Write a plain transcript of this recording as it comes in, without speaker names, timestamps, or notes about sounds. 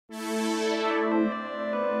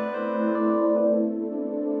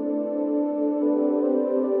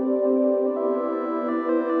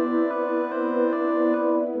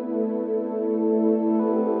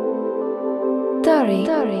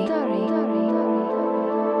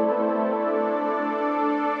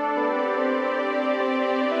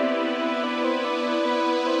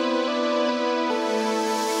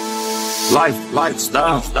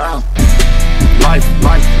lifestyle.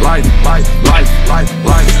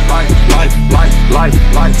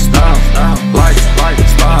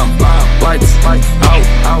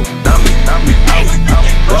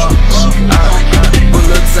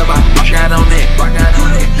 Bullets in my pocket on it.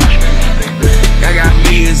 I got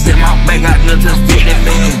millions in my bank, got nothing fitting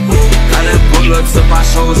me. I done bullets in my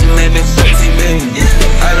shoulders and limit 30 million.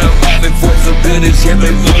 I done poppin' for some goodies, yeah,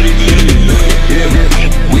 been 40 million. Yeah,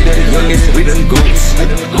 we the youngest, we the goats.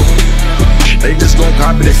 They just gon'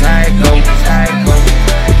 copy this how it go.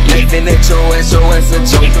 Living at your ass a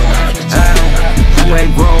joke. You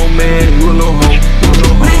ain't grown, man, you a little hoe.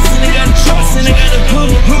 They got a choice and they got a pull.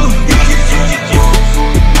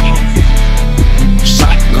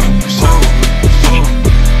 Shotgun,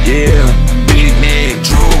 yeah, big man,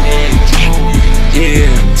 true.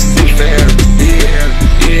 Yeah, sit there, yeah,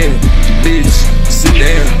 bitch, sit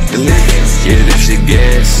there and listen. Yeah, this shit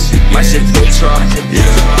gas, my shit go truck, yeah.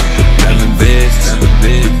 Diamond vest,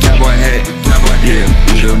 cowboy hat, yeah,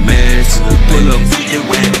 with a mask, pull up, get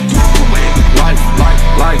wet.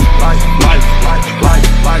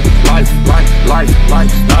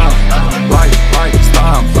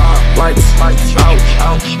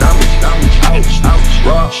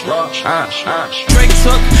 Drake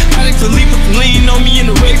tuck, Alex Philippe lean on me in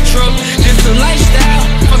the wake truck. Just a lifestyle,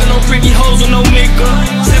 fucking no pretty hoes with no makeup.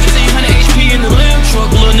 1700 HP in the lamb truck,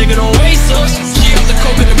 little nigga don't waste us. She out the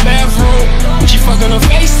coke in the bathroom, she fucking her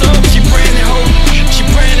face up. She praying and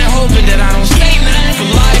hoping that I don't say nothing for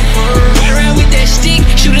life. Ride around with that stick,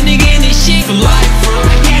 shoot a nigga in this shit for life.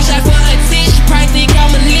 Cash out for her tits, she probably think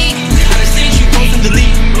I'm a lead. I done seen you post and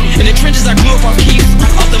delete. In the trenches I grew up off keys.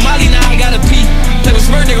 Off the molly now I gotta pee. Play with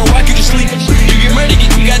Smurf, they gon' rock you to sleep. You get murdered,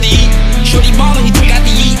 you got to eat. Shorty ballin', he took out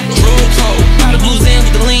the eat. Roll talk, out of blue Zan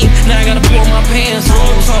with the lean. Now I gotta pull my pants.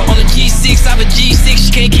 Roll talk, on the G6, I have a G6,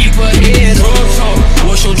 she can't keep her head. Roll talk,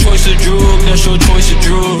 what's your choice of drug? That's your choice of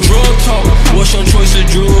drug. Drug talk, what's your choice of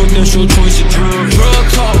drug? That's your choice of drug. Drug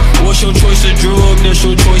talk, what's your choice of drug? That's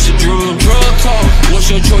your choice of drug. Drug talk, what's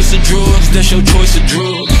your choice of drugs? That's your choice of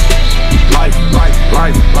drug. Lifestyle.